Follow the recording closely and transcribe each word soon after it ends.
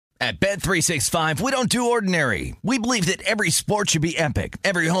At Bet365, we don't do ordinary. We believe that every sport should be epic.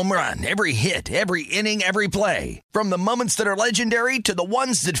 Every home run, every hit, every inning, every play. From the moments that are legendary to the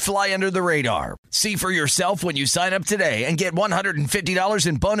ones that fly under the radar. See for yourself when you sign up today and get $150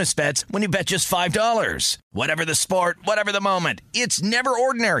 in bonus bets when you bet just $5. Whatever the sport, whatever the moment, it's never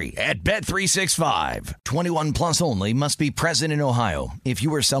ordinary at Bet365. 21 plus only. Must be present in Ohio. If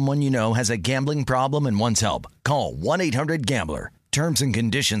you or someone you know has a gambling problem and wants help, call 1-800-GAMBLER. Terms and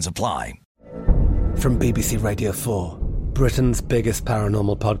conditions apply. From BBC Radio 4, Britain's biggest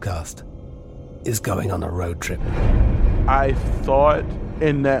paranormal podcast is going on a road trip. I thought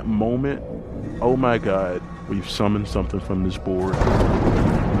in that moment, oh my God, we've summoned something from this board.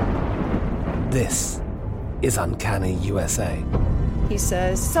 This is Uncanny USA. He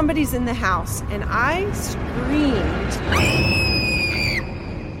says, somebody's in the house, and I screamed.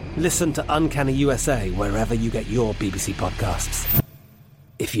 Listen to Uncanny USA wherever you get your BBC podcasts,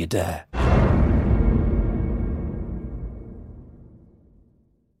 if you dare.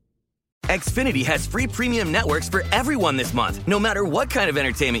 Xfinity has free premium networks for everyone this month, no matter what kind of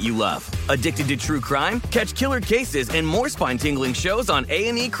entertainment you love. Addicted to true crime? Catch killer cases and more spine-tingling shows on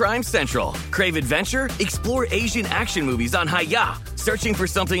A&E Crime Central. Crave adventure? Explore Asian action movies on Hi-YAH. Searching for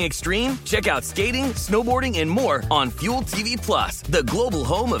something extreme? Check out skating, snowboarding, and more on Fuel TV Plus, the global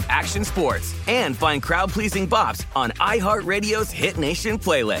home of action sports. And find crowd-pleasing bops on iHeartRadio's Hit Nation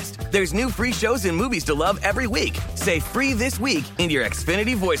playlist. There's new free shows and movies to love every week. Say free this week in your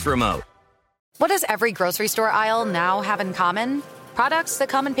Xfinity voice remote. What does every grocery store aisle now have in common? Products that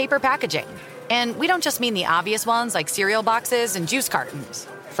come in paper packaging. And we don't just mean the obvious ones like cereal boxes and juice cartons.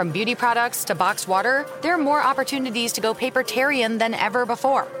 From beauty products to boxed water, there are more opportunities to go papertarian than ever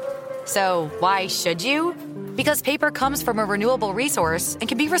before. So why should you? Because paper comes from a renewable resource and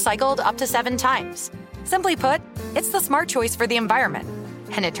can be recycled up to 7 times. Simply put, it's the smart choice for the environment.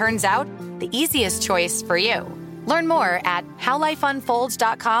 And it turns out, the easiest choice for you. Learn more at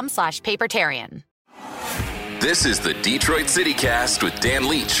howlifeunfolds.com/papertarian. This is the Detroit City Cast with Dan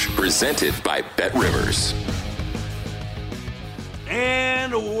Leach, presented by BetRivers.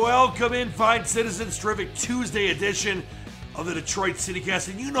 And welcome in, fine citizens. Terrific Tuesday edition of the Detroit City Cast.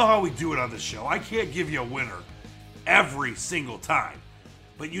 And you know how we do it on this show. I can't give you a winner every single time.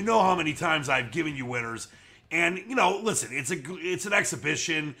 But you know how many times I've given you winners. And, you know, listen, it's an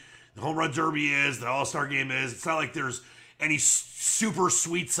exhibition. The Home Run Derby is, the All-Star Game is. It's not like there's any super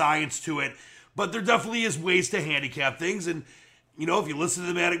sweet science to it, but there definitely is ways to handicap things. And, you know, if you listen to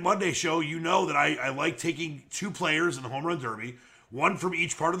the Manic Monday show, you know that I like taking 2 players in the Home Run Derby, one from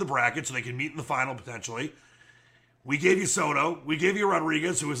each part of the bracket so they can meet in the final potentially. We gave you Soto. We gave you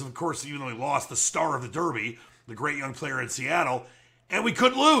Rodriguez, who is, of course, even though he lost, the star of the Derby, the great young player in Seattle, and we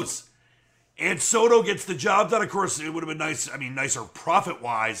couldn't lose. And Soto gets the job done. Of course, it would have been nice, nicer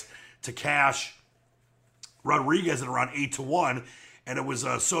profit-wise to cash Rodriguez at around 8-1, and it was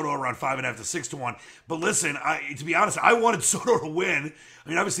Soto around 5.5 to 6-1. But listen, to be honest, I wanted Soto to win. I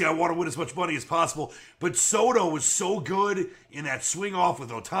mean, obviously, I want to win as much money as possible, but Soto was so good in that swing off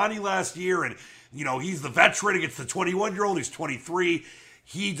with Ohtani last year, and you know he's the veteran against the 21-year-old. He's 23.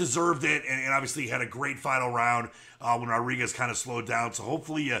 He deserved it, and obviously had a great final round when Rodriguez kind of slowed down. So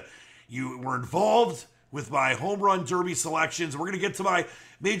hopefully, you were involved with my Home Run Derby selections. We're going to get to my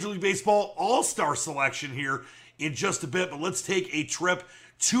Major League Baseball All-Star selection here in just a bit, but let's take a trip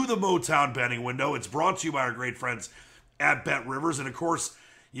to the Motown betting window. It's brought to you by our great friends at BetRivers, and of course,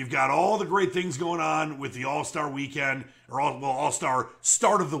 you've got all the great things going on with the All-Star weekend, or All-Star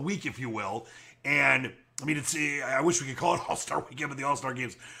start of the week, if you will, and I mean, I wish we could call it All-Star Weekend, but the All-Star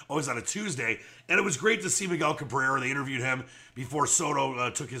Game's always on a Tuesday. And it was great to see Miguel Cabrera. They interviewed him before Soto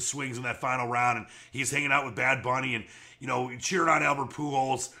took his swings in that final round, and he's hanging out with Bad Bunny and, you know, cheering on Albert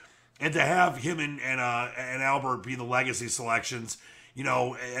Pujols. And to have him and Albert be the legacy selections, you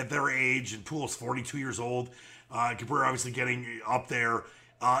know, at their age, and Pujols 42 years old, Cabrera obviously getting up there,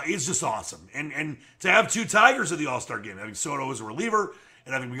 is just awesome. And to have 2 Tigers in the All-Star Game, having Soto as a reliever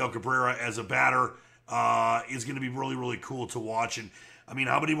and having Miguel Cabrera as a batter, is going to be really, really cool to watch. And I mean,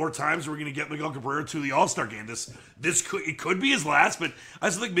 how many more times are we going to get Miguel Cabrera to the All-Star Game? It could be his last, but I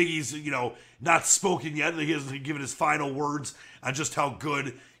still think Miggy's, you know, not spoken yet. He hasn't given his final words on just how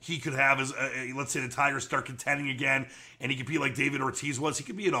good he could have as, let's say the Tigers start contending again, and he could be like David Ortiz was. He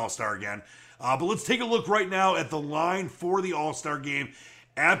could be an All-Star again. But let's take a look right now at the line for the All-Star Game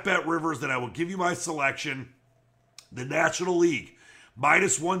at BetRivers. Then I will give you my selection. The National League,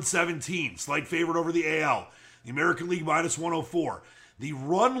 minus 117, slight favorite over the AL. The American League, minus 104. The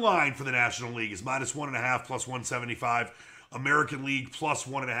run line for the National League is minus 1.5, plus 175. American League, plus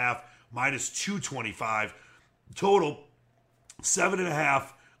 1.5, minus 225. Total, 7.5,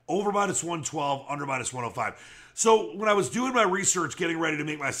 over -112, under -105. So when I was doing my research, getting ready to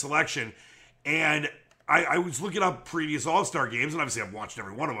make my selection, and I was looking up previous All-Star games, and obviously I've watched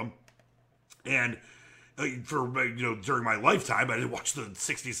every one of them. And for during my lifetime, I didn't watch the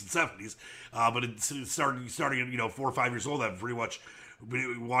 60s and 70s, but it's starting at 4 or 5 years old. I've pretty much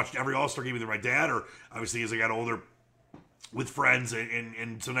watched every All-Star game, either my dad or obviously as I got older with friends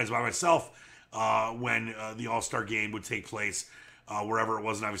and sometimes by myself when the All-Star game would take place wherever it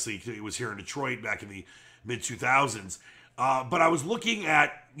was. And obviously it was here in Detroit back in the mid-2000s. But I was looking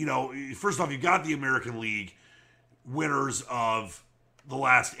at, first off, you got the American League winners of the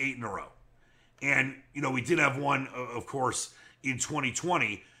last 8 in a row. And, we did have one, of course, in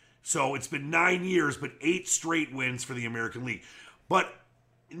 2020. So it's been 9 years, but 8 straight wins for the American League. But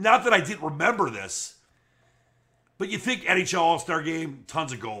not that I didn't remember this, but you think NHL All-Star Game,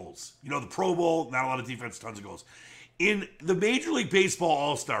 tons of goals. The Pro Bowl, not a lot of defense, tons of goals. In the Major League Baseball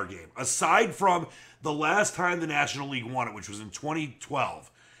All-Star Game, aside from the last time the National League won it, which was in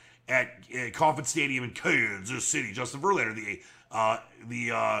 2012 at Kauffman Stadium in Kansas City, Justin Verlander, the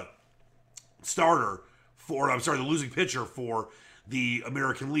losing pitcher for the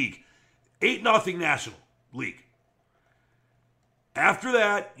American League. 8-0 National League. After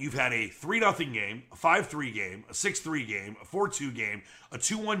that, you've had a 3-0 game, a 5-3 game, a 6-3 game, a 4-2 game, a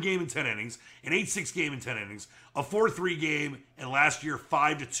 2-1 game in 10 innings, an 8-6 game in 10 innings, a 4-3 game, and last year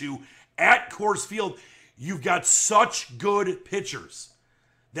 5-2 at Coors Field. You've got such good pitchers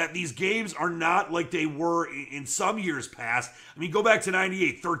that these games are not like they were in some years past. I mean, go back to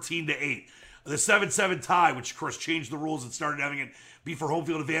 98, 13-8. The 7-7 tie, which of course changed the rules and started having it be for home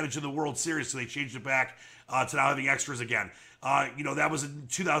field advantage in the World Series, so they changed it back to now having extras again. That was in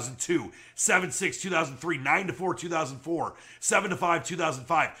 2002, 7-6, 2003, 9-4, 2004, 7-5,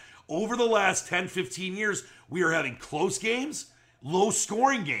 2005. Over the last 10, 15 years, we are having close games,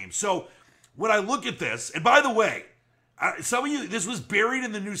 low-scoring games. So when I look at this, and by the way, some of you, this was buried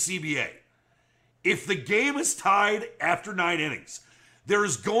in the new CBA. If the game is tied after 9 innings, there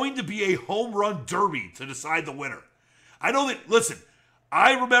is going to be a home run derby to decide the winner. I know that, listen,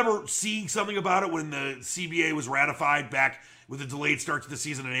 I remember seeing something about it when the CBA was ratified back with the delayed start to the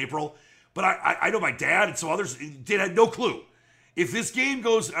season in April. But I know my dad and some others had no clue. If this game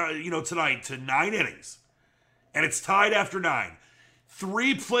goes, tonight to 9 innings, and it's tied after 9,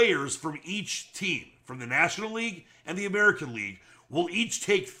 3 players from each team, from the National League and the American League, will each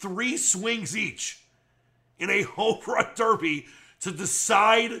take 3 swings each in a home run derby to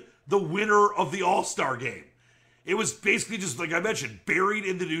decide the winner of the All-Star game. It was basically just, like I mentioned, buried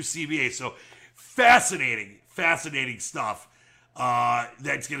in the new CBA. So fascinating stuff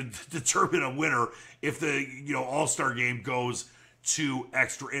that's going to determine a winner if the All-Star game goes to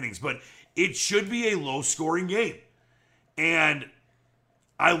extra innings. But it should be a low-scoring game. And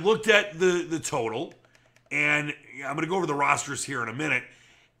I looked at the total, and I'm going to go over the rosters here in a minute.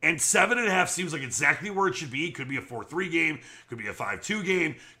 And 7.5 seems like exactly where it should be. It could be a 4-3 game, could be a 5-2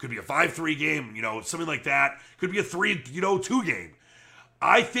 game, could be a 5-3 game, something like that. Could be a 3-2 game.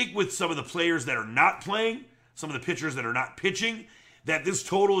 I think with some of the players that are not playing, some of the pitchers that are not pitching, that this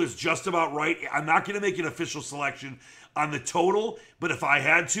total is just about right. I'm not going to make an official selection on the total, but if I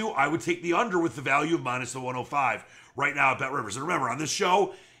had to, I would take the under with the value of -105 right now at BetRivers. And remember, on this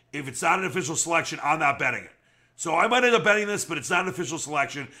show, if it's not an official selection, I'm not betting it. So I might end up betting this, but it's not an official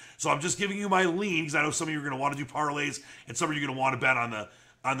selection. So I'm just giving you my lean, because I know some of you are going to want to do parlays, and some of you are going to want to bet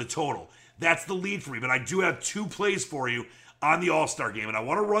on the total. That's the lead for me. But I do have 2 plays for you on the All-Star game, and I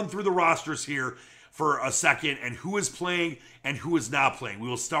want to run through the rosters here for a second, and who is playing and who is not playing. We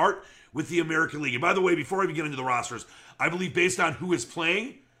will start with the American League. And by the way, before I even get into the rosters, I believe based on who is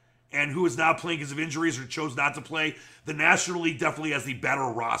playing and who is not playing because of injuries or chose not to play, the National League definitely has the better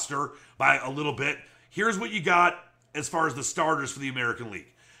roster by a little bit. Here's what you got as far as the starters for the American League.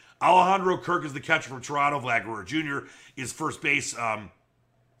 Alejandro Kirk is the catcher from Toronto. Vlad Guerrero Jr. is first base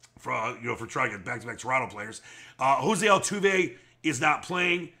for trying to get back-to-back Toronto players. Jose Altuve is not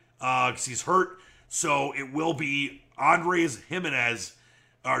playing because he's hurt. So it will be Jimenez,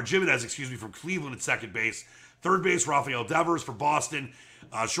 from Cleveland at second base. Third base, Rafael Devers for Boston.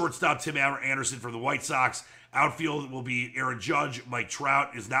 Shortstop, Tim Anderson for the White Sox. Outfield will be Aaron Judge. Mike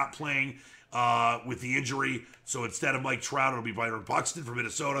Trout is not playing with the injury. So instead of Mike Trout, it'll be Byron Buxton from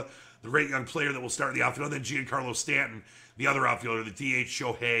Minnesota, the great young player that will start in the outfield. And then Giancarlo Stanton, the other outfielder, the DH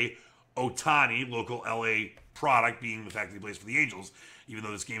Shohei Ohtani, local LA product, being the fact that he plays for the Angels, even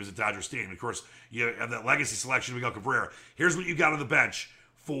though this game is at Dodger Stadium. Of course, you have that legacy selection, Miguel Cabrera. Here's what you got on the bench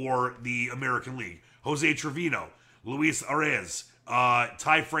for the American League. Jose Trevino, Luis Arraez,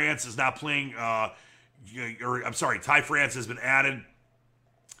 Ty France is not playing, Ty France has been added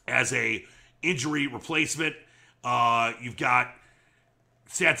as a injury replacement. You've got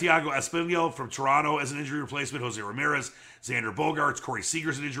Santiago Espinal from Toronto as an injury replacement, Jose Ramirez, Xander Bogaerts, Corey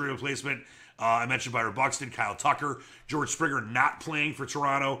Seager's an injury replacement. I mentioned Byron Buxton, Kyle Tucker, George Springer not playing for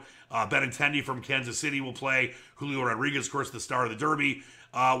Toronto. Benintendi from Kansas City will play. Julio Rodriguez, of course, the star of the Derby,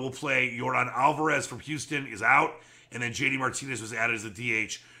 will play. Yordan Alvarez from Houston is out. And then JD Martinez was added as the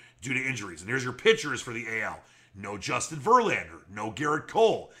DH due to injuries. And here's your pitchers for the AL. No Justin Verlander. No Garrett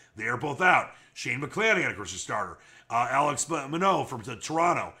Cole. They are both out. Shane McClanahan, of course, your starter. Alex Manoah from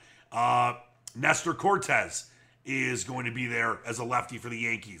Toronto. Nestor Cortez is going to be there as a lefty for the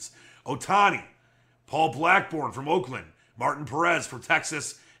Yankees. Ohtani, Paul Blackburn from Oakland, Martin Perez from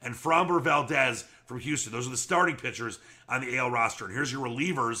Texas, and Framber Valdez from Houston. Those are the starting pitchers on the AL roster. And here's your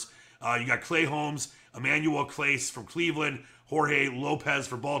relievers. You got Clay Holmes, Emmanuel Clace from Cleveland, Jorge Lopez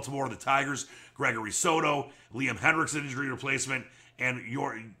for Baltimore, the Tigers, Gregory Soto, Liam Hendriks, an injury replacement, and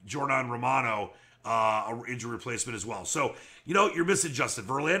Jordan Romano, an injury replacement as well. So, you're missing Justin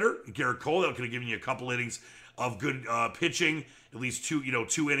Verlander, Garrett Cole. That could have given you a couple innings of good pitching, at least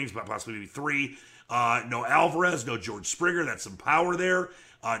two innings, but possibly maybe three. No Alvarez, no George Springer. That's some power there.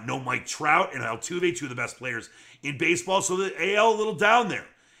 No Mike Trout and Altuve, two of the best players in baseball. So the AL a little down there.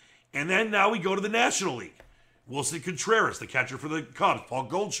 And then now we go to the National League. Wilson Contreras, the catcher for the Cubs. Paul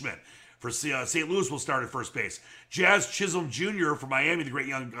Goldschmidt for St. Louis will start at first base. Jazz Chisholm Jr. for Miami, the great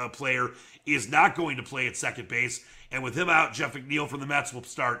young player, is not going to play at second base. And with him out, Jeff McNeil from the Mets will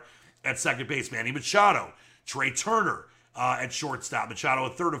start at second base. Manny Machado, Trey Turner at shortstop. Machado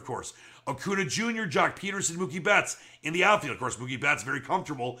at third, of course. Acuna Jr., Jock Peterson, Mookie Betts in the outfield. Of course, Mookie Betts very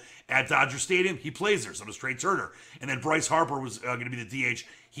comfortable at Dodger Stadium. He plays there. So does Trey Turner. And then Bryce Harper was going to be the DH.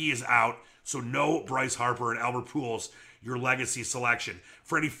 He is out. So no Bryce Harper and Albert Pujols, your legacy selection.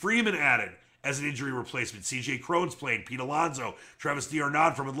 Freddie Freeman added as an injury replacement. C.J. Cron's playing. Pete Alonso, Travis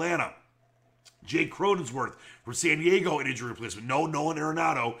d'Arnaud from Atlanta. Jake Cronenworth from San Diego, an injury replacement. No Nolan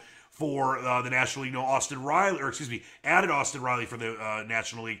Arenado for the National League. No Austin Riley, added Austin Riley for the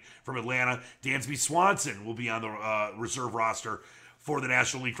National League from Atlanta. Dansby Swanson will be on the reserve roster for the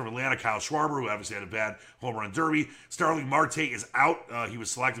National League from Atlanta. Kyle Schwarber, who obviously had a bad home run derby. Starling Marte is out. He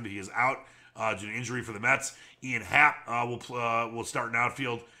was selected, but he is out due to injury for the Mets. Ian Happ will start in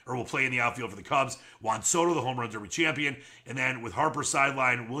outfield, or will play in the outfield for the Cubs. Juan Soto, the home run derby champion. And then with Harper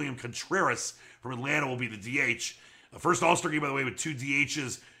sideline, William Contreras from Atlanta will be the DH. The first All-Star game, by the way, with two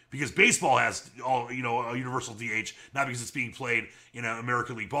DHs, because baseball has a universal DH, not because it's being played in an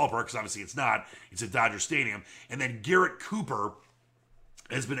American League ballpark, because obviously it's not. It's at Dodger Stadium. And then Garrett Cooper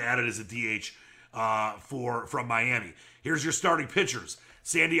has been added as a DH from Miami. Here's your starting pitchers.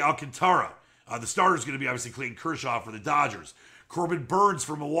 Sandy Alcantara. The starter is going to be obviously Clayton Kershaw for the Dodgers. Corbin Burns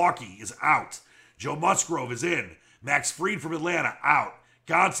from Milwaukee is out. Joe Musgrove is in. Max Fried from Atlanta, out.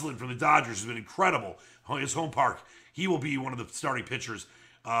 Gonsolin from the Dodgers has been incredible. His home park. He will be one of the starting pitchers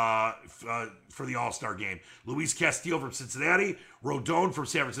for the All-Star game. Luis Castillo from Cincinnati. Rodon from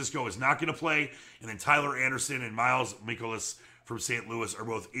San Francisco is not going to play. And then Tyler Anderson and Miles Mikolas from St. Louis are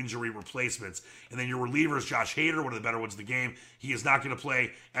both injury replacements. And then your relievers, Josh Hader, one of the better ones in the game. He is not going to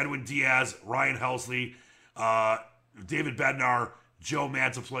play. Edwin Diaz, Ryan Helsley, David Bednar, Joe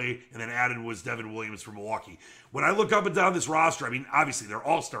Mantiply, and then added was Devin Williams from Milwaukee. When I look up and down this roster, obviously they're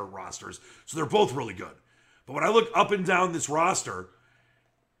all-star rosters, so they're both really good. But when I look up and down this roster,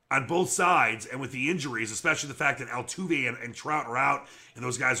 on both sides, and with the injuries, especially the fact that Altuve and Trout are out, and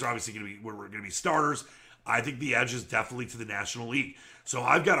those guys are obviously going to be starters, I think the edge is definitely to the National League. So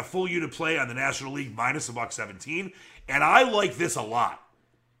I've got a full unit play on the National League minus $1.17, and I like this a lot.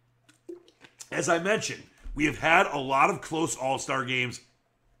 As I mentioned, we have had a lot of close All-Star games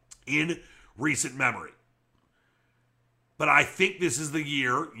in recent memory. But I think this is the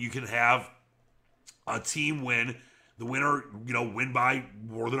year you can have a team win, the winner, win by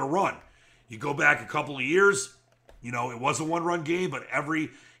more than a run. You go back a couple of years, it was a one-run game, but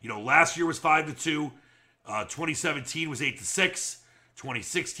last year was 5-2. 2017 was 8-6.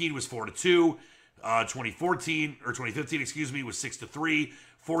 2016 was 4-2. 2015, was 6-3.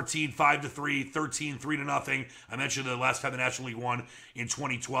 14, 5-3. 13, 3-0. I mentioned the last time the National League won in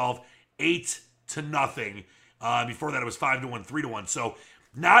 2012, 8-0. Before that, it was 5-1, 3-1. So,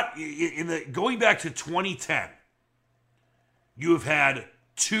 not going back to 2010, you have had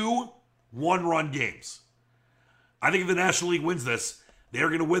 2 one-run games. I think if the National League wins this, they're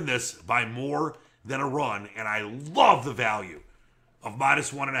going to win this by more than a run, and I love the value of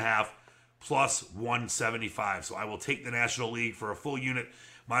minus 1.5 plus 175. So I will take the National League for a full unit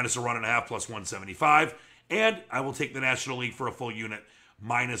minus a run and a half plus 175, and I will take the National League for a full unit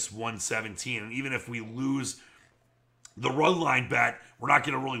minus 117. And even if we lose the run line bet, we're not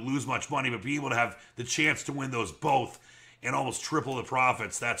going to really lose much money, but be able to have the chance to win those both and almost triple the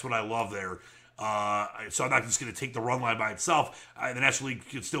profits, that's what I love there. So I'm not just going to take the run line by itself. The National League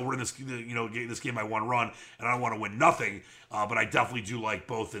could still win this, this game by one run, and I don't want to win nothing. But I definitely do like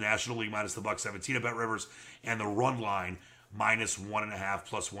both the National League minus the $1.17 at Bet Rivers and the run line minus 1.5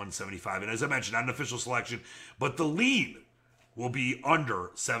 plus 175. And as I mentioned, not an official selection, but the lean will be under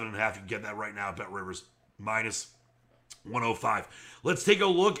 7.5. You can get that right now at Bet Rivers minus 105. Let's take a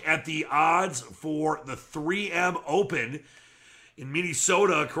look at the odds for the 3M Open in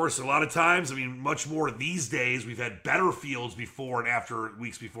Minnesota. Of course, a lot of times, much more these days, we've had better fields before and after,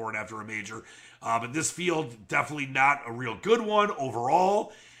 weeks before and after a major. But this field, definitely not a real good one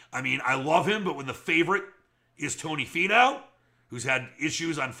overall. I love him, but when the favorite is Tony Finau, who's had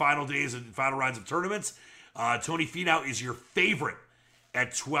issues on final days and final rounds of tournaments, Tony Finau is your favorite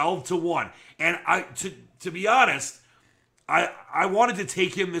at 12-1. And to be honest, I wanted to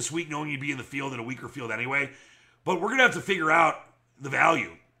take him this week knowing he'd be in the field in a weaker field anyway, but we're going to have to figure out the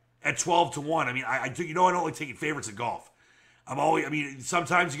value at 12-1. I don't like taking favorites in golf.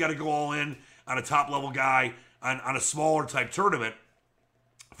 Sometimes you got to go all in on a top level guy on a smaller type tournament.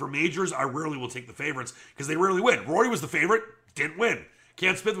 For majors, I rarely will take the favorites because they rarely win. Rory was the favorite, didn't win.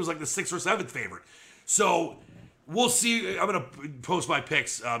 Cam Smith was like the 6th or 7th favorite. So we'll see. I'm going to post my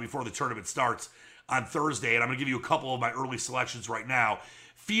picks before the tournament starts on Thursday, and I'm going to give you a couple of my early selections right now.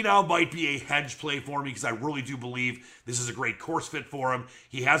 Finau might be a hedge play for me because I really do believe this is a great course fit for him.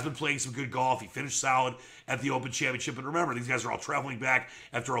 He has been playing some good golf. He finished solid at the Open Championship. And remember, these guys are all traveling back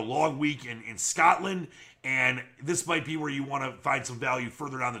after a long week in Scotland, and this might be where you want to find some value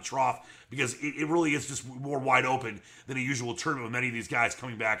further down the trough because it really is just more wide open than a usual tournament with many of these guys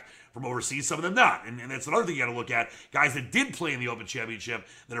coming back from overseas, some of them not. And that's another thing you got to look at. Guys that did play in the Open Championship,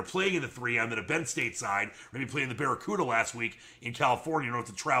 that are playing in the 3M, that have been stateside, maybe playing the Barracuda last week in California, you don't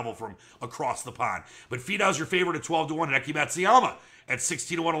have to travel from across the pond. But Finau's your favorite at 12-1, and Eki Matsuyama at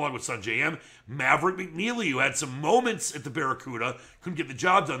 16-1 along with Sun JM. Maverick McNeely, who had some moments at the Barracuda, couldn't get the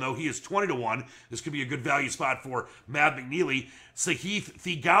job done though. He is 20-1. This could be a good value spot for Mav McNeely. Sahith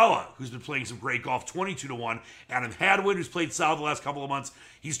Theegala, who's been playing some great golf, 22-1. Adam Hadwin, who's played solid the last couple of months,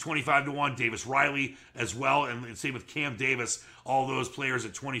 he's 25-1. Davis Riley as well, and same with Cam Davis. All those players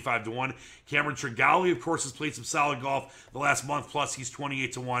at 25-1. Cameron Tringali, of course, has played some solid golf the last month, plus he's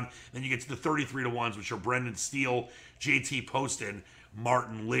 28-1. Then you get to the 33-1s, which are Brendan Steele, JT Poston,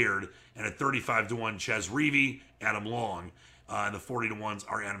 Martin Laird, and at 35-1, Ches Reavie, Adam Long. And the 40-1s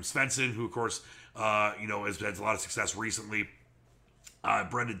are Adam Svensson, who, of course, has had a lot of success recently.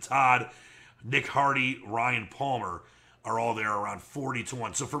 Brendan Todd, Nick Hardy, Ryan Palmer are all there around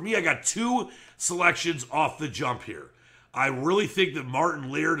 40-1. So for me, I got two selections off the jump here. I really think that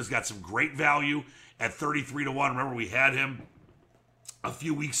Martin Laird has got some great value at 33-1. Remember, we had him a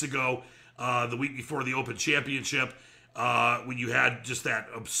few weeks ago, the week before the Open Championship, when you had just that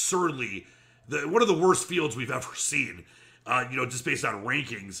absurdly, one of the worst fields we've ever seen, just based on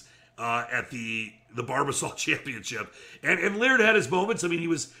rankings at the Barbasol Championship. And Laird had his moments. He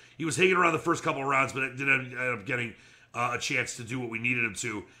was hanging around the first couple of rounds, but didn't end up getting a chance to do what we needed him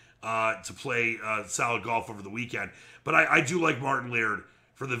to play solid golf over the weekend. But I do like Martin Laird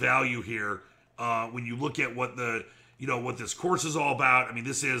for the value here. When you look at what what this course is all about,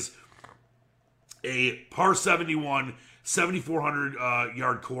 this is a par 71, 7,400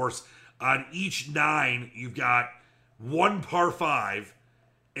 yard course. On each 9, you've got one par 5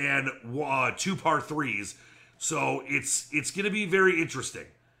 and 2 par 3s. So it's going to be very interesting.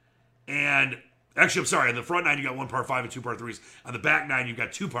 And actually, I'm sorry, on the front 9, you got one par 5 and 2 par 3s. On the back 9, you've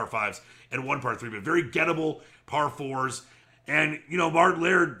got 2 par 5s and 1 par 3, but very gettable par 4s. And, Martin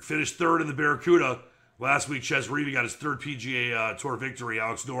Laird finished third in the Barracuda last week. Ches Reavie got his third PGA Tour victory.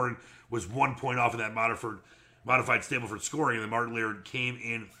 Alex Noren was 1 point off of that modified Stableford scoring, and then Martin Laird came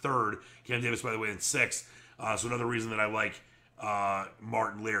in third. Cam Davis, by the way, in sixth. So another reason that I like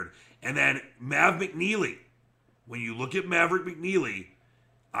Martin Laird. And then Mav McNeely. When you look at Maverick McNeely,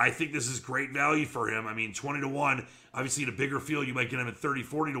 I think this is great value for him. 20-1. Obviously, in a bigger field, you might get him at 30,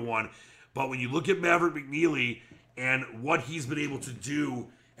 40-1. But when you look at Maverick McNeely and what he's been able to do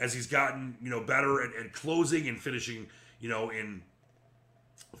as he's gotten, better at closing and finishing, in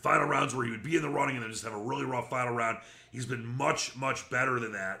final rounds where he would be in the running and then just have a really rough final round, he's been much, much better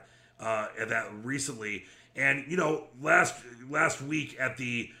than that at that recently. And, last week at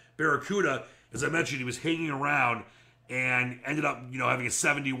the Barracuda, as I mentioned, he was hanging around and ended up, having a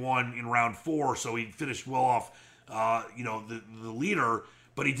 71 in round 4, so he finished well off, the leader,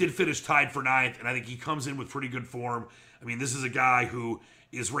 but he did finish tied for 9th, and I think he comes in with pretty good form. This is a guy who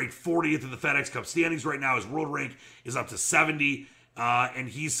is ranked 40th in the FedEx Cup standings right now. His world rank is up to 70, and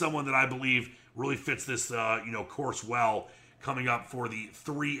he's someone that I believe really fits this course well coming up for the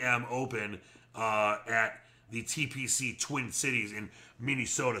 3M Open at the TPC Twin Cities in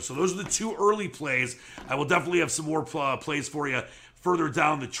Minnesota. So those are the two early plays. I will definitely have some more plays for you further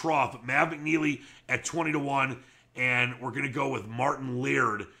down the trough. But Mav McNeely at 20-1, and we're going to go with Martin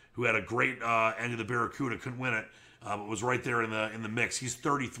Laird, who had a great end of the Barracuda, couldn't win it, but was right there in the mix. He's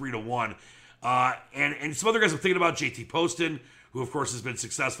 33-1. And some other guys I'm thinking about, JT Poston, who of course has been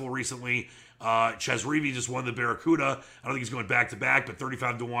successful recently. Ches Reavie just won the Barracuda. I don't think he's going back-to-back, but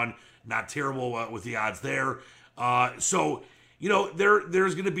 35-1, not terrible with the odds there. So,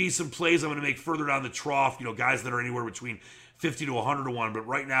 there's going to be some plays I'm going to make further down the trough, guys that are anywhere between 50 to 100-1. But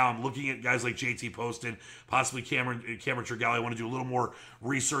right now I'm looking at guys like JT Poston, possibly Cameron Tringale. I want to do a little more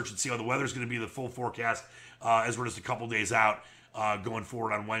research and see how the weather's going to be, the full forecast, as we're just a couple days out. Going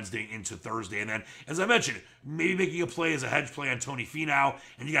forward on Wednesday into Thursday. And then, as I mentioned, maybe making a play as a hedge play on Tony Finau.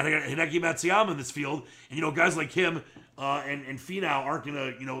 And you got Hideki Matsuyama in this field. And, guys like him and Finau aren't going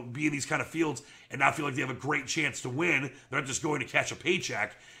to, be in these kind of fields and not feel like they have a great chance to win. They're not just going to catch a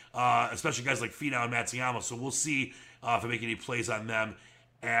paycheck, especially guys like Finau and Matsuyama. So we'll see if I make any plays on them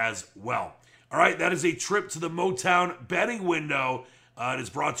as well. All right, that is a trip to the Motown betting window. It is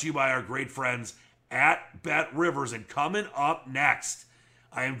brought to you by our great friends at Bet Rivers. And coming up next,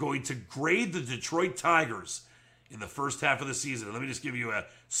 I am going to grade the Detroit Tigers in the first half of the season. And let me just give you a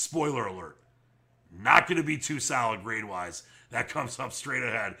spoiler alert. Not going to be too solid grade-wise. That comes up straight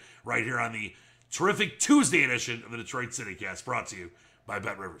ahead right here on the terrific Tuesday edition of the Detroit CityCast, brought to you by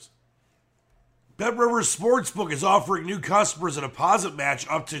Bet Rivers. Bet Rivers Sportsbook is offering new customers a deposit match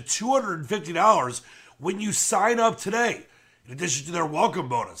up to $250 when you sign up today, in addition to their welcome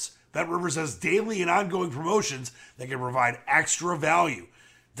bonus. Bet Rivers has daily and ongoing promotions that can provide extra value.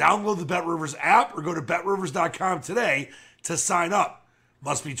 Download the Bet Rivers app or go to betrivers.com today to sign up.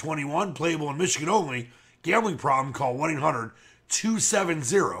 Must be 21, playable in Michigan only. Gambling problem? Call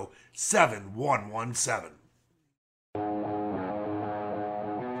 1-800-270-7117.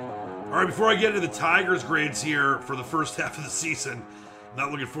 All right, before I get into the Tigers grades here for the first half of the season,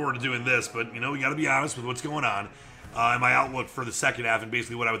 not looking forward to doing this, but, we got to be honest with what's going on. And my outlook for the second half and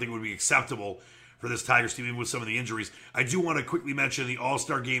basically what I would think would be acceptable for this Tigers team, even with some of the injuries. I do want to quickly mention the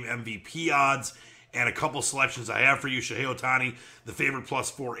All-Star Game MVP odds and a couple selections I have for you. Shohei Ohtani, the favorite, plus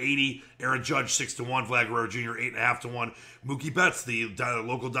 480. Aaron Judge, 6-1. Vlad Guerrero Jr., 8.5-1. Mookie Betts, the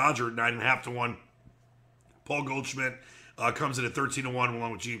local Dodger, 9.5-1. Paul Goldschmidt comes in at 13-1,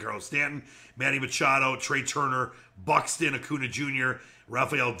 along with Giancarlo Stanton. Manny Machado, Trey Turner, Buxton, Acuna Jr.,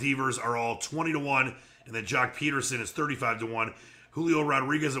 Rafael Devers are all 20-1. And then Jock Peterson is 35-1. Julio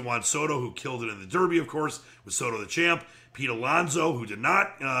Rodriguez and Juan Soto, who killed it in the Derby, of course, with Soto the champ. Pete Alonso, who did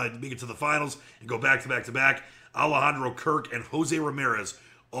not make it to the finals and go back-to-back. Alejandro Kirk and Jose Ramirez,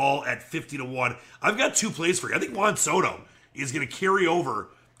 all at 50-1. I've got two plays for you. I think Juan Soto is going to carry over,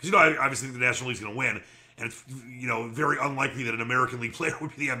 because, I obviously think the National League's going to win. And it's, very unlikely that an American League player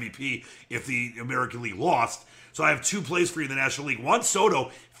would be the MVP if the American League lost. So I have two plays for you in the National League. Juan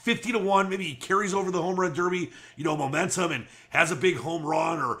Soto, 50-1, maybe he carries over the home run derby, momentum and has a big home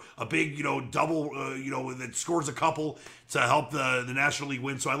run or a big, double, that scores a couple to help the National League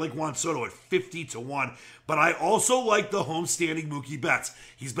win. So I like Juan Soto at 50-1. But I also like the homestanding Mookie Betts.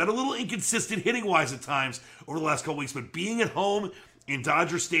 He's been a little inconsistent hitting-wise at times over the last couple weeks, but being at home in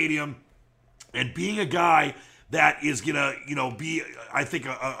Dodger Stadium and being a guy that is going to, be, I think,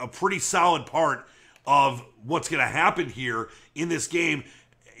 a pretty solid part of what's going to happen here in this game,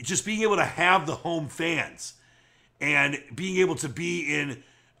 just being able to have the home fans and being able to be in,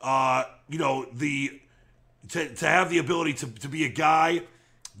 to have the ability to be a guy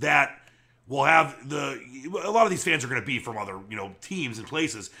that will have a lot of these fans are going to be from other, teams and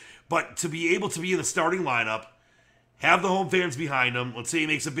places, but to be able to be in the starting lineup, have the home fans behind him. Let's say he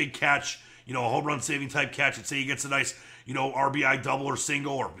makes a big catch, a home run saving type catch. Let's say he gets a nice, RBI double or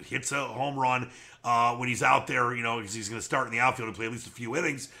single or hits a home run. When he's out there, because he's going to start in the outfield and play at least a few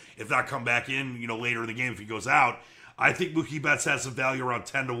innings, if not come back in, later in the game if he goes out. I think Mookie Betts has some value around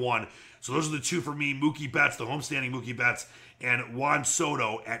 10-1. So those are the two for me, Mookie Betts, the homestanding Mookie Betts, and Juan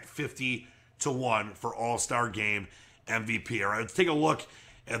Soto at 50-1 for All-Star Game MVP. All right, let's take a look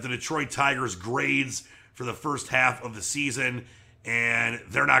at the Detroit Tigers grades for the first half of the season, and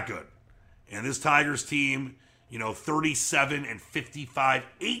they're not good. And this Tigers team, 37-55,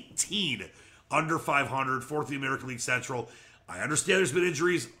 18 under 500, fourth in the American League Central. I understand there's been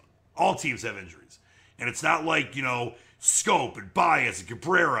injuries. All teams have injuries. And it's not like, Scope and Baez and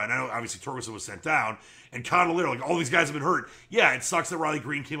Cabrera, and I know obviously Torkelson was sent down, and Candelario, like all these guys have been hurt. Yeah, it sucks that Riley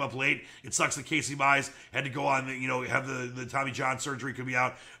Green came up late. It sucks that Casey Mize had to go on, have the Tommy John surgery, could be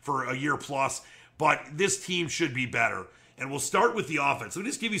out for a year plus. But this team should be better. And we'll start with the offense. Let me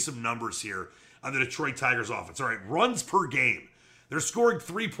just give you some numbers here on the Detroit Tigers offense. All right, runs per game. They're scoring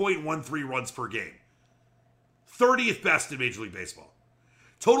 3.13 runs per game. 30th best in Major League Baseball.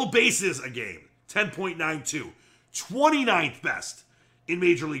 Total bases a game, 10.92. 29th best in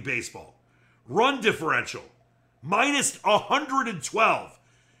Major League Baseball. Run differential, minus 112.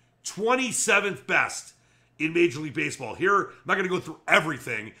 27th best in Major League Baseball. Here, I'm not going to go through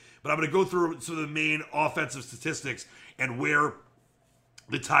everything, but I'm going to go through some of the main offensive statistics and where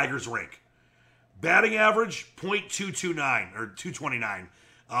the Tigers rank. Batting average, .229 or 229.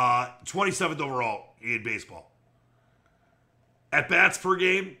 27th overall in baseball. At bats per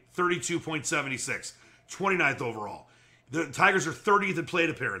game, 32.76. 29th overall. The Tigers are 30th in plate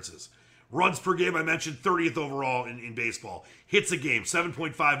appearances. Runs per game, I mentioned, 30th overall in baseball. Hits a game,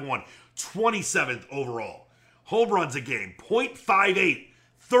 7.51. 27th overall. Home runs a game, .58.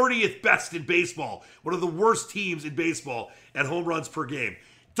 30th best in baseball. One of the worst teams in baseball at home runs per game.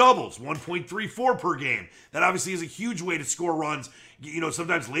 Doubles, 1.34 per game. That obviously is a huge way to score runs.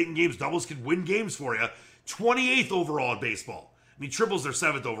 Sometimes late in games, doubles can win games for you. 28th overall in baseball. I mean, triples are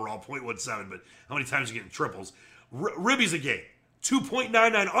 7th overall, .17, but how many times are you getting triples? Ribbies a game,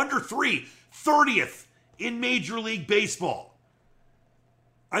 2.99, under 3, 30th in Major League Baseball.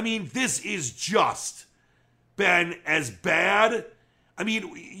 I mean, this is just been as bad. I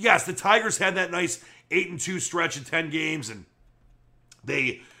mean, yes, the Tigers had that nice 8-2 stretch in 10 games, and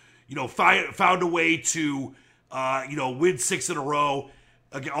they, found a way to, win 6 in a row,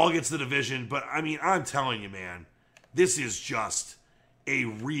 all against the division. But, I mean, I'm telling you, man, this is just a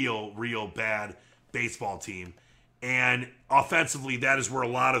real, real bad baseball team. And offensively, that is where a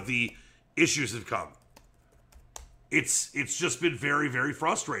lot of the issues have come. It's just been very, very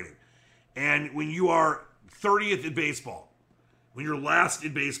frustrating. And when you are 30th in baseball, when you're last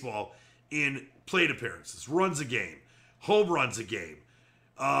in baseball in plate appearances, runs a game, home runs a game,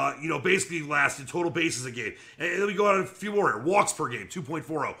 basically last in total bases a game. And let me go on a few more here. Walks per game,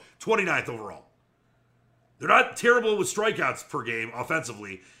 2.40, 29th overall. They're not terrible with strikeouts per game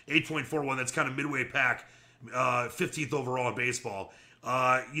offensively, 8.41. That's kind of midway pack, 15th overall in baseball.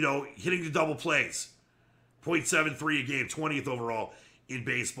 Hitting the double plays, .73 a game, 20th overall in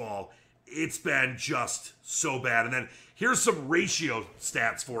baseball. It's been just so bad. And then here's some ratio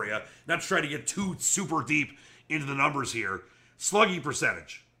stats for you. Not to try to get too super deep into the numbers here. Slugging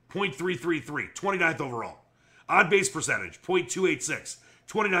percentage, .333, 29th overall. Odd base percentage, .286,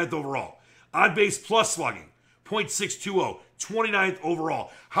 29th overall. Odd base plus slugging, .620, 29th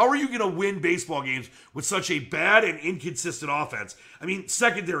overall. How are you going to win baseball games with such a bad and inconsistent offense? I mean,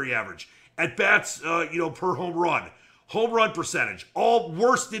 secondary average, at bats, per home run percentage, all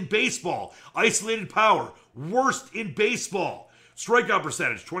worst in baseball. Isolated power, worst in baseball. Strikeout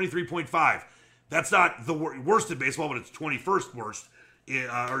percentage, 23.5. That's not the worst in baseball, but it's 21st worst,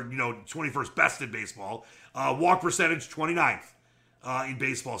 21st best in baseball. Walk percentage, 29th in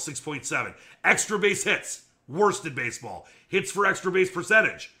baseball, 6.7. Extra base hits, worst in baseball. Hits for extra base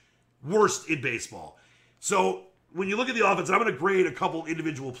percentage, worst in baseball. So when you look at the offense, and I'm going to grade a couple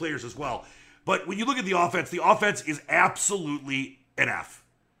individual players as well, but when you look at the offense is absolutely an F.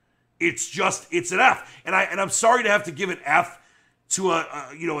 It's an F. And I'm sorry to have to give an F to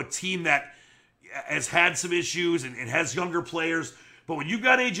a team that has had some issues and has younger players. But when you've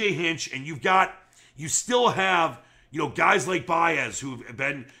got AJ Hinch and you still have, guys like Baez who've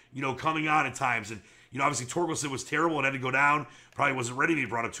been, coming on at times. And, obviously Torkelson was terrible and had to go down. Probably wasn't ready to be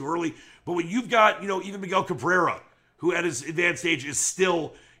brought up too early. But when you've got, even Miguel Cabrera, who at his advanced age is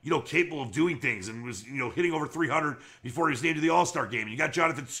still, capable of doing things and was, hitting over 300 before he was named to the All-Star game. And you got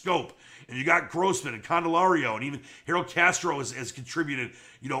Jonathan Scope, and you got Grossman and Candelario, and even Harold Castro has contributed,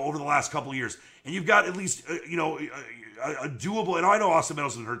 over the last couple of years. And you've got at least, a doable, and I know Austin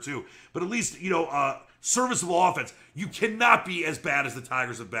Meadows has been hurt too, but at least, serviceable offense. You cannot be as bad as the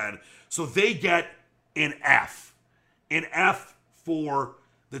Tigers have been. So they get an F. An F for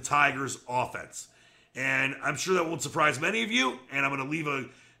the Tigers offense. And I'm sure that won't surprise many of you, and I'm going to leave it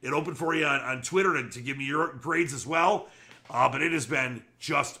open for you on Twitter to give me your grades as well. But it has been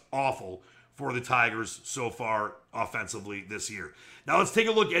just awful for the Tigers so far offensively this year. Now let's take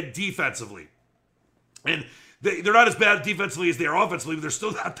a look at defensively. And they're not as bad defensively as they are offensively, but they're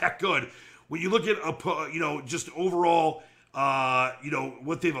still not that good. When you look at, just overall,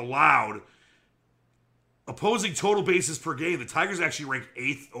 what they've allowed, opposing total bases per game, the Tigers actually rank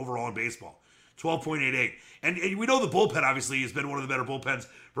 8th overall in baseball. 12.88. And we know the bullpen obviously has been one of the better bullpens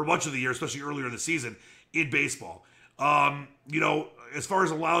for much of the year, especially earlier in the season in baseball. As far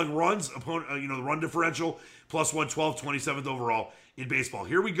as allowing runs, the run differential, plus 112, 27th overall in baseball.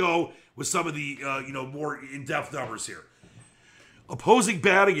 Here we go with some of the, more in-depth numbers here. Opposing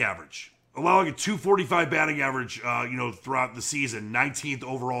batting average, allowing a 245 batting average, throughout the season, 19th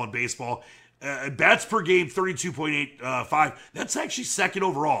overall in baseball. Bats per game, 32.85. That's actually second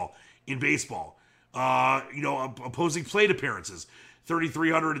overall in baseball. Opposing plate appearances,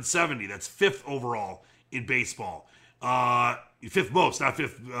 3,370. That's fifth overall in baseball. Fifth most, not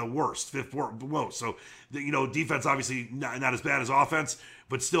fifth worst, fifth most. So, defense obviously not as bad as offense,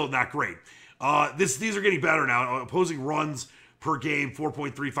 but still not great. These are getting better now. Opposing runs per game,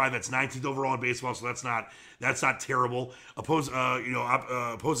 4.35. That's 19th overall in baseball, so that's not terrible.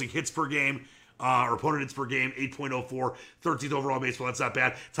 Opposing hits per game, or opponent hits per game, 8.04, 13th overall in baseball. That's not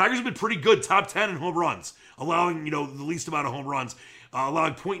bad. Tigers have been pretty good, top 10 in home runs, allowing the least amount of home runs,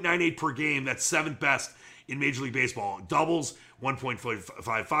 allowing 0.98 per game. That's seventh best in Major League Baseball. Doubles,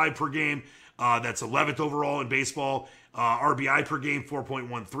 1.55 per game. That's 11th overall in baseball. RBI per game,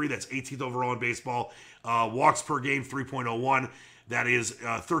 4.13. That's 18th overall in baseball. Walks per game, 3.01. That is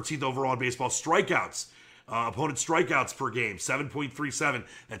 13th overall in baseball. Strikeouts, opponent strikeouts per game, 7.37.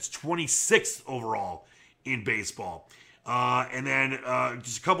 That's 26th overall in baseball. And then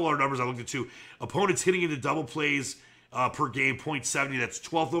just a couple other numbers I looked at too. Opponents hitting into double plays per game, 0.70. That's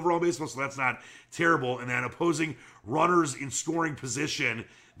 12th overall in baseball, so that's not terrible. And then opposing runners in scoring position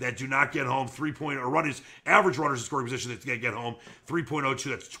that do not get home, average runners in scoring position that get home, 3.02.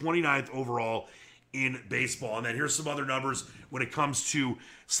 That's 29th overall in baseball. And then here's some other numbers when it comes to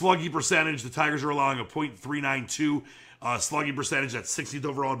slugging percentage. The Tigers are allowing a .392 slugging percentage. That's 16th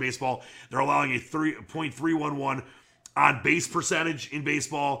overall in baseball. They're allowing a .311 on base percentage in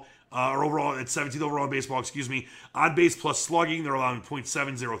baseball, or overall at 17th overall in baseball, On base plus slugging, they're allowing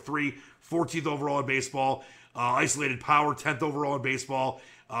 .703, 14th overall in baseball. Isolated power, 10th overall in baseball.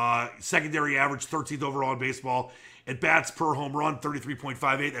 Secondary average, 13th overall in baseball. At bats per home run,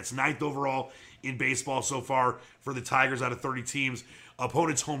 33.58. That's 9th overall in baseball so far for the Tigers out of 30 teams.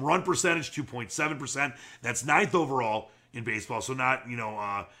 Opponent's home run percentage, 2.7%. That's 9th overall in baseball, so not,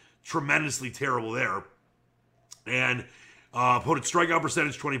 tremendously terrible there. And opponent's strikeout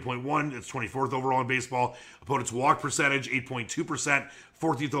percentage, 20.1. It's 24th overall in baseball. Opponent's walk percentage, 8.2%.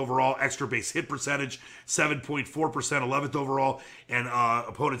 14th overall. Extra base hit percentage, 7.4%. 11th overall. And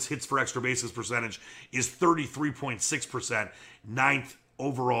opponent's hits for extra bases percentage is 33.6%. 9th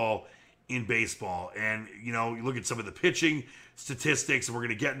overall in baseball. And, you look at some of the pitching statistics, and we're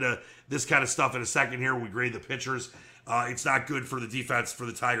going to get into this kind of stuff in a second here when we grade the pitchers. It's not good for the defense for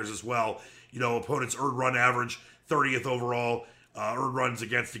the Tigers as well. Opponent's earned run average, 30th overall. Earned runs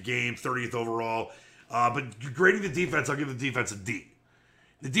against a game, 30th overall. But grading the defense, I'll give the defense a D.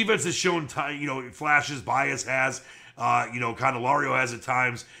 The defense has shown, flashes. Baez has, Candelario has at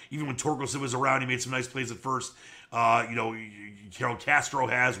times. Even when Torkelson was around, he made some nice plays at first. Carol Castro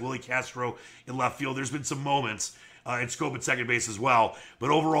has, Willie Castro in left field. There's been some moments, and Scope at second base as well. But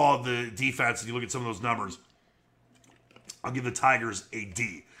overall, the defense, if you look at some of those numbers, I'll give the Tigers a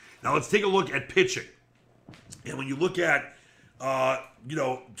D. Now let's take a look at pitching. And when you look at,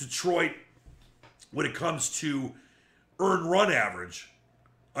 Detroit, when it comes to earned run average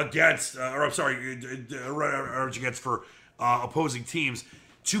against, run average against for opposing teams,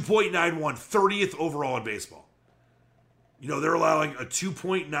 2.91, 30th overall in baseball. They're allowing a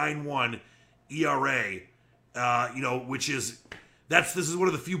 2.91 ERA, this is one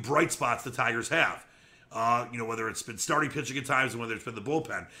of the few bright spots the Tigers have. Whether it's been starting pitching at times and whether it's been the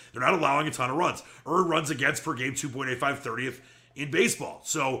bullpen, they're not allowing a ton of runs. Earned runs against per game, 2.85, 30th in baseball.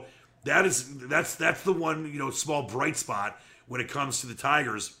 So that's the one, small bright spot when it comes to the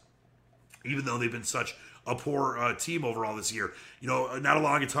Tigers, even though they've been such a poor team overall this year. Not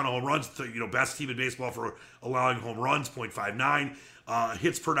allowing a ton of home runs. Best team in baseball for allowing home runs, 0.59.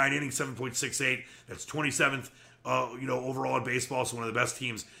 Hits per 9 innings, 7.68. That's 27th, overall in baseball. So one of the best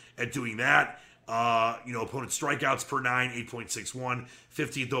teams at doing that. Opponent strikeouts per 9, 8.61,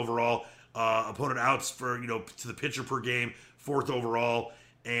 15th overall. Opponent outs for, to the pitcher per game, 4th overall.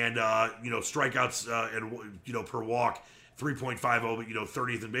 And, strikeouts and, per walk, 3.50, but,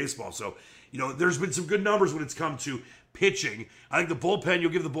 30th in baseball. So, there's been some good numbers when it's come to pitching. I think the bullpen,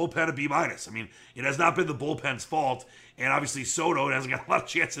 you'll give the bullpen a B-. It has not been the bullpen's fault. And obviously Soto hasn't got a lot of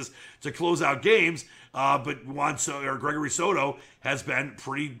chances to close out games. But Gregory Soto has been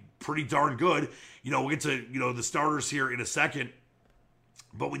pretty darn good. We'll get to, the starters here in a second.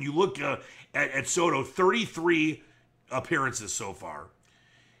 But when you look at Soto, 33 appearances so far.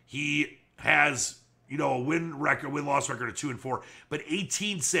 He has, a win-loss record of 2-4, but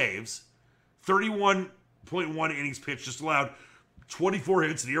 18 saves, 31.1 innings pitched, just allowed 24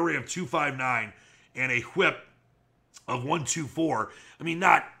 hits, an ERA of 2.59, and a WHIP of 1.24. I mean,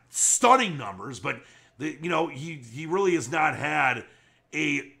 not stunning numbers, but he really has not had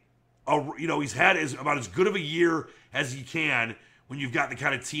he's had about as good of a year as he can when you've got the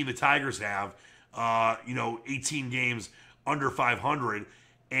kind of team the Tigers have. 18 games under 500,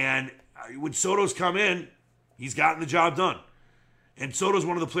 and when Soto's come in, he's gotten the job done. And Soto's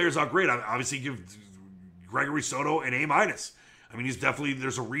one of the players out great. I obviously give Gregory Soto an A-. I mean, he's definitely,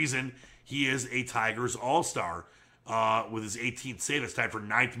 there's a reason he is a Tigers all-star with his 18th save. It's tied for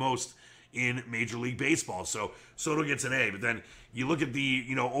 9th most in Major League Baseball. So Soto gets an A. But then you look at the,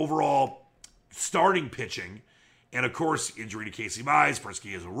 overall starting pitching, and of course, injury to Casey Mize.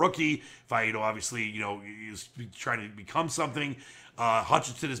 Persky is a rookie. Faedo, obviously, is trying to become something.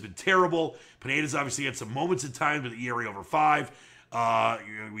 Hutchinson has been terrible. Pineda's obviously had some moments in time with the ERA over 5.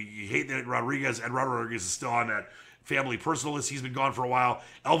 You hate that Ed Rodriguez is still on that family personal list. He's been gone for a while.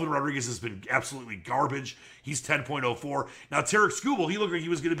 Elvin Rodriguez has been absolutely garbage. He's 10.04. Now, Tarek Skubal, he looked like he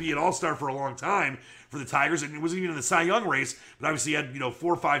was going to be an all-star for a long time for the Tigers, and he wasn't even in the Cy Young race, but obviously he had,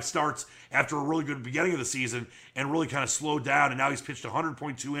 4 or 5 starts after a really good beginning of the season and really kind of slowed down, and now he's pitched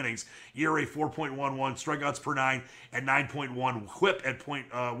 100.2 innings, ERA 4.11, strikeouts per 9 at 9.1, WHIP at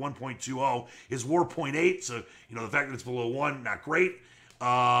 1.20, his WAR 0.8, so, the fact that it's below 1, not great.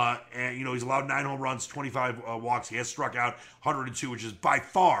 And he's allowed 9 home runs, 25 walks. He has struck out 102, which is by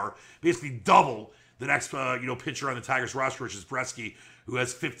far basically double the next pitcher on the Tigers roster, which is Bresky, who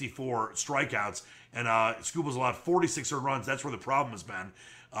has 54 strikeouts. And Skubal's allowed 46 earned runs. That's where the problem has been.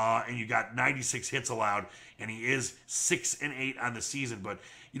 And you got 96 hits allowed, and he is 6-8 on the season. But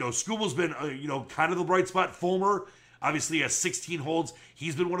Skubal's been kind of the bright spot. Fulmer obviously has 16 holds.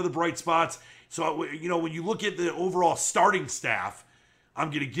 He's been one of the bright spots. So when you look at the overall starting staff, I'm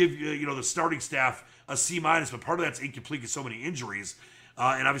going to give the starting staff a C-, but part of that's incomplete because so many injuries.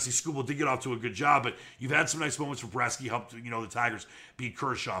 And obviously Skubal did get off to a good job, but you've had some nice moments for Bresky, helped the Tigers beat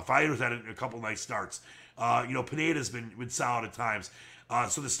Kershaw. Faedo's had a couple nice starts. Pineda's been solid at times.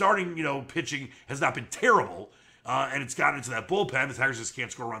 So the starting pitching has not been terrible. And it's gotten into that bullpen. The Tigers just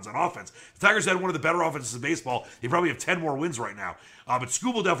can't score runs on offense. The Tigers had one of the better offenses in baseball. They probably have 10 more wins right now. But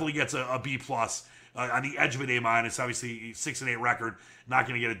Skubal definitely gets a B+. On the edge of an A-, obviously 6-8 record, not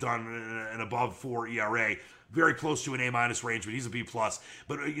going to get it done and above 4 ERA. Very close to an A- range, but he's a B+. But,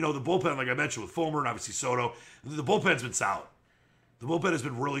 the bullpen, like I mentioned, with Fulmer and obviously Soto, the bullpen's been solid. The bullpen has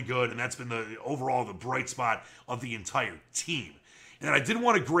been really good, and that's been the overall the bright spot of the entire team. And I did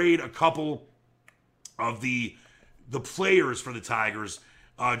want to grade a couple of the players for the Tigers,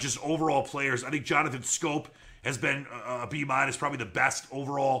 just overall players. I think Jonathan Schoop has been a B-, probably the best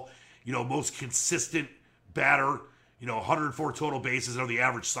overall, most consistent batter, 104 total bases. I know the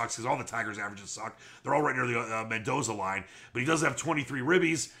average sucks because all the Tigers' averages suck. They're all right near the Mendoza line. But he does have 23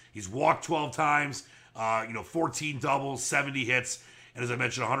 ribbies. He's walked 12 times, 14 doubles, 70 hits, and as I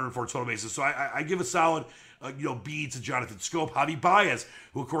mentioned, 104 total bases. So I give a solid, B to Jonathan Schoop. Javi Baez,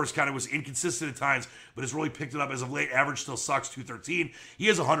 who of course kind of was inconsistent at times, but has really picked it up as of late. Average still sucks, 213. He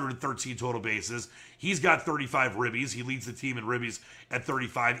has 113 total bases. He's got 35 ribbies. He leads the team in ribbies at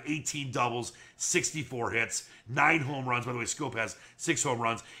 35, 18 doubles, 64 hits, 9 home runs. By the way, Schoop has 6 home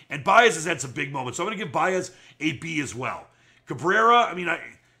runs. And Baez has had some big moments. So I'm going to give Baez a B as well. Cabrera,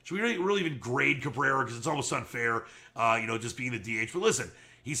 should we really even grade Cabrera? Because it's almost unfair, just being the DH. But listen,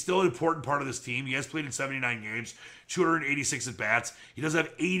 he's still an important part of this team. He has played in 79 games, 286 at-bats. He does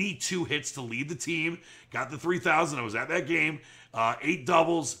have 82 hits to lead the team. Got the 3,000. I was at that game. 8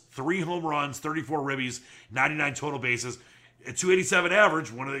 doubles, 3 home runs, 34 ribbies, 99 total bases. At 287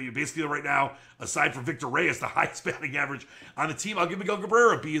 average, one of the, basically right now, aside from Victor Reyes, the highest batting average on the team. I'll give Miguel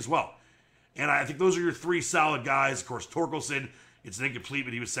Cabrera a B as well. And I think those are your 3 solid guys. Of course, Torkelson, it's an incomplete,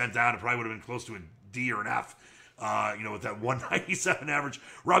 but he was sent down. It probably would have been close to a D or an F. With that 197 average.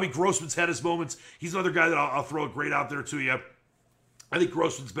 Robbie Grossman's had his moments. He's another guy that I'll throw a grade out there to you. I think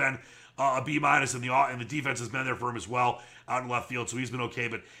Grossman's been a B-, and the defense has been there for him as well out in left field, so he's been okay.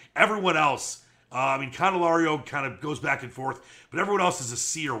 But everyone else, Candelario kind of goes back and forth, but everyone else is a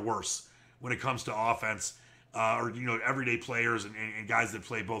C or worse when it comes to offense, or everyday players and guys that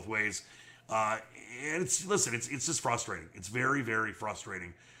play both ways. And it's just frustrating. It's very, very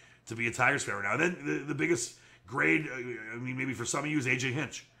frustrating to be a Tigers fan right now. And then the biggest grade, maybe for some of you, is AJ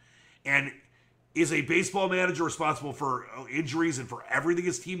Hinch. And is a baseball manager responsible for injuries and for everything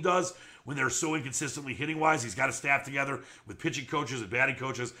his team does when they're so inconsistently hitting-wise? He's got a staff together with pitching coaches and batting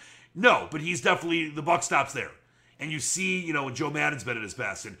coaches. No, but he's definitely, the buck stops there. And you see, when Joe Maddon's been at his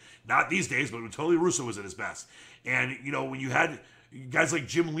best, and not these days, but when Tony Russo was at his best. And, when you had guys like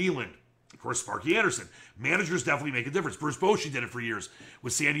Jim Leland, of course, Sparky Anderson, managers definitely make a difference. Bruce Bochy did it for years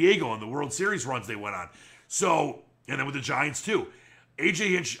with San Diego and the World Series runs they went on. So, and then with the Giants too.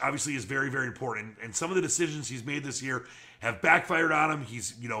 A.J. Hinch obviously is very, very important. And some of the decisions he's made this year have backfired on him.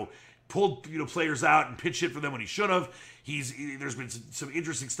 He's, pulled, players out and pitch hit for them when he should have. There's been some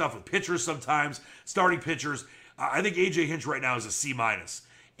interesting stuff with pitchers sometimes, starting pitchers. I think A.J. Hinch right now is a C-.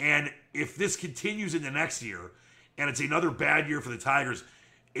 And if this continues into next year, and it's another bad year for the Tigers,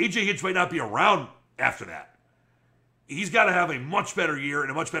 A.J. Hinch might not be around after that. He's got to have a much better year and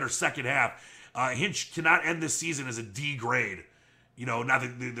a much better second half. Hinch cannot end this season as a D grade. Not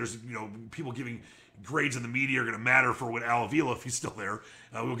that there's, people giving grades in the media are going to matter for what Al Avila, if he's still there.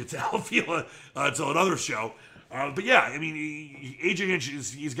 We'll get to Al Avila until another show. But yeah, I mean, A.J. Hinch,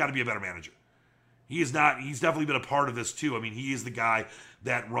 he's got to be a better manager. He's definitely been a part of this too. I mean, he is the guy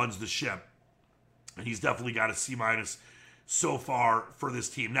that runs the ship. And he's definitely got a C- so far for this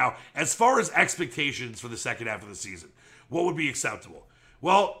team. Now, as far as expectations for the second half of the season, what would be acceptable?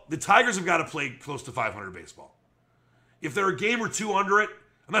 Well, the Tigers have got to play close to 500 baseball. If they're a game or two under it,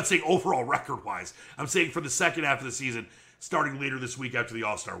 I'm not saying overall record-wise. I'm saying for the second half of the season, starting later this week after the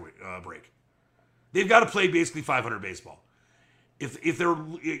All-Star break. They've got to play basically 500 baseball. If they're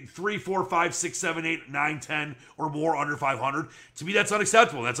 3, 4, 5, 6, 7, 8, 9, 10 or more under 500, to me that's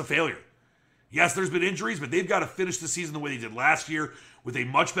unacceptable. That's a failure. Yes, there's been injuries, but they've got to finish the season the way they did last year with a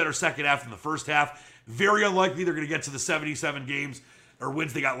much better second half than the first half. Very unlikely they're going to get to the 77 games or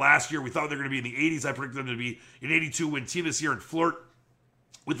wins they got last year. We thought they were going to be in the 80s. I predicted them to be an 82-win team this year and flirt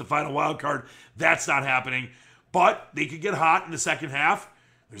with the final wild card. That's not happening. But they could get hot in the second half.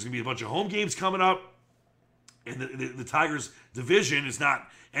 There's going to be a bunch of home games coming up. And the Tigers division is not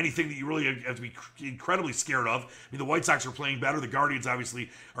anything that you really have to be incredibly scared of. I mean, the White Sox are playing better. The Guardians, obviously,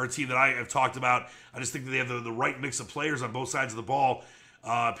 are a team that I have talked about. I just think that they have the right mix of players on both sides of the ball,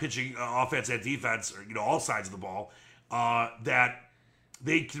 pitching, offense, and defense, or, all sides of the ball, that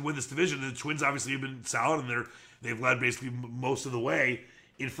they can win this division. The Twins, obviously, have been solid, and they've led basically most of the way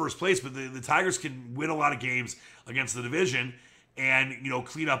in first place. But the Tigers can win a lot of games against the division and,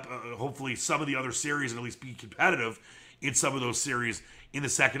 clean up, hopefully, some of the other series and at least be competitive in some of those series in the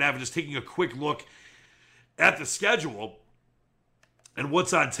second half. And just taking a quick look at the schedule and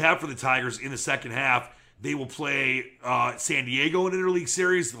what's on tap for the Tigers in the second half, they will play San Diego in an interleague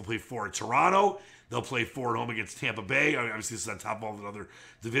series. They'll play 4 at Toronto. They'll play 4 at home against Tampa Bay. Obviously, this is on top of all the other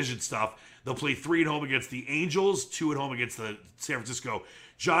division stuff. They'll play 3 at home against the Angels, 2 at home against the San Francisco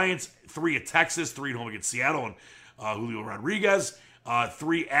Giants, 3 at Texas, 3 at home against Seattle and Julio Rodriguez,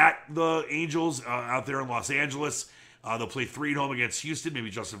 3 at the Angels out there in Los Angeles. They'll play 3 at home against Houston. Maybe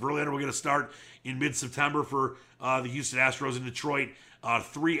Justin Verlander will get a start in mid-September for the Houston Astros in Detroit.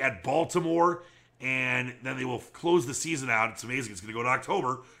 3 at Baltimore. And then they will close the season out. It's amazing. It's going to go to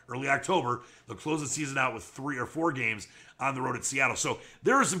October, early October. They'll close the season out with 3 or 4 games on the road at Seattle. So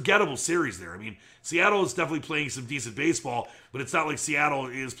there are some gettable series there. I mean, Seattle is definitely playing some decent baseball, but it's not like Seattle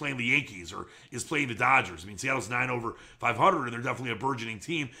is playing the Yankees or is playing the Dodgers. I mean, Seattle's 9 over 500, and they're definitely a burgeoning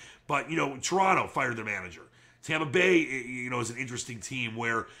team. But, Toronto fired their manager. Tampa Bay, is an interesting team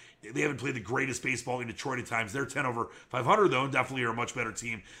where they haven't played the greatest baseball in Detroit at times. They're 10 over 500, though, and definitely are a much better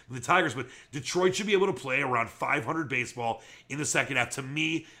team than the Tigers. But Detroit should be able to play around 500 baseball in the second half. To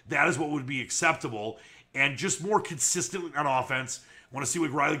me, that is what would be acceptable and just more consistent on offense. I want to see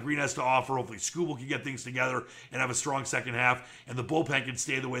what Riley Green has to offer. Hopefully, Skubal can get things together and have a strong second half, and the bullpen can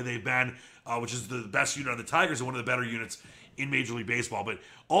stay the way they've been, which is the best unit on the Tigers and one of the better units in Major League Baseball. But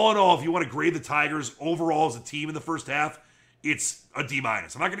all in all, if you want to grade the Tigers overall as a team in the first half, it's a D-. I'm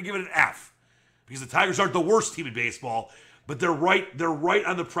not going to give it an F because the Tigers aren't the worst team in baseball, but they're right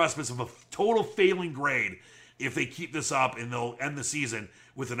on the precipice of a total failing grade if they keep this up, and they'll end the season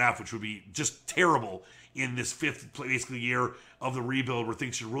with an F, which would be just terrible in this 5th basically year of the rebuild where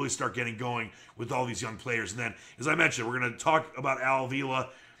things should really start getting going with all these young players. And then, as I mentioned, we're going to talk about Al Avila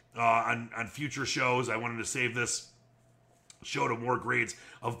on future shows. I wanted to save this show to more grades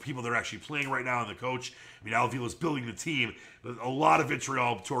of people that are actually playing right now and the coach. I mean, Al Avila's building the team, but a lot of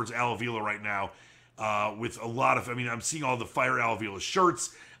vitriol towards Al Avila right now with a lot of, I'm seeing all the Fire Al Avila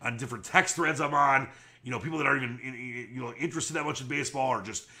shirts on different text threads I'm on. People that aren't even interested that much in baseball are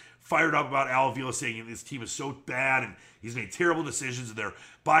just fired up about Al Avila saying this team is so bad and he's made terrible decisions and they're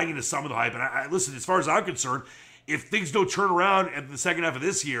buying into some of the hype. And I listen, as far as I'm concerned, if things don't turn around at the second half of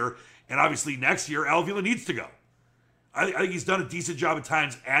this year and obviously next year, Al Avila needs to go. I think he's done a decent job at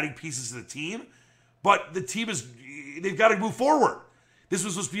times adding pieces to the team, but the team they've got to move forward. This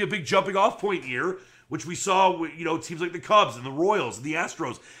was supposed to be a big jumping off point year which we saw with, teams like the Cubs and the Royals and the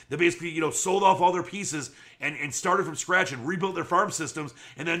Astros that basically, sold off all their pieces and started from scratch and rebuilt their farm systems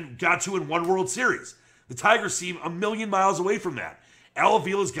and then got to in one World Series. The Tigers seem a million miles away from that. Al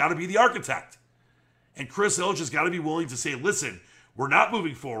Avila's got to be the architect. And Chris Ilitch has got to be willing to say, listen, we're not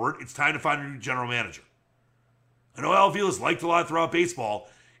moving forward. It's time to find a new general manager. I know Al Avila's liked a lot throughout baseball.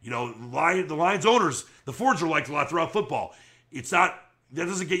 The Lions owners, the Fords are liked a lot throughout football. That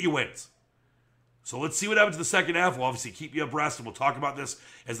doesn't get you wins. So let's see what happens in the second half. We'll obviously keep you abreast, and we'll talk about this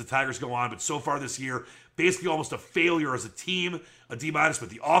as the Tigers go on. But so far this year, basically almost a failure as a team, a D-, but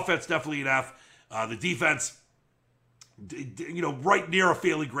the offense definitely an F. The defense, right near a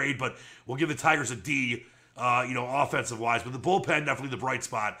failing grade, but we'll give the Tigers a D, offensive-wise. But the bullpen, definitely the bright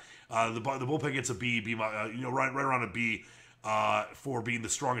spot. The bullpen gets a B, right around a B for being the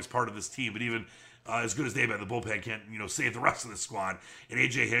strongest part of this team. But even as good as they've been, the bullpen can't, save the rest of the squad. And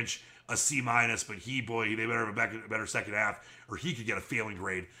A.J. Hinch, a C-, but they better have a better second half, or he could get a failing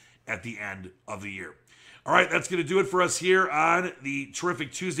grade at the end of the year. All right, that's going to do it for us here on the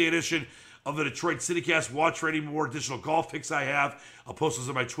terrific Tuesday edition of the Detroit CityCast. Watch for any more additional golf picks I have. I'll post those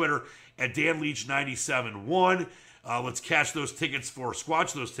on my Twitter at DanLeach971. Let's squash those tickets, for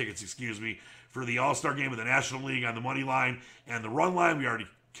the All-Star Game of the National League on the money line and the run line. We already,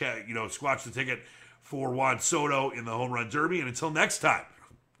 squashed the ticket for Juan Soto in the Home Run Derby. And until next time,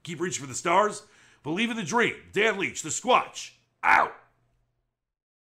 keep reaching for the stars. Believe in the dream. Dan Leach, the Squatch, out.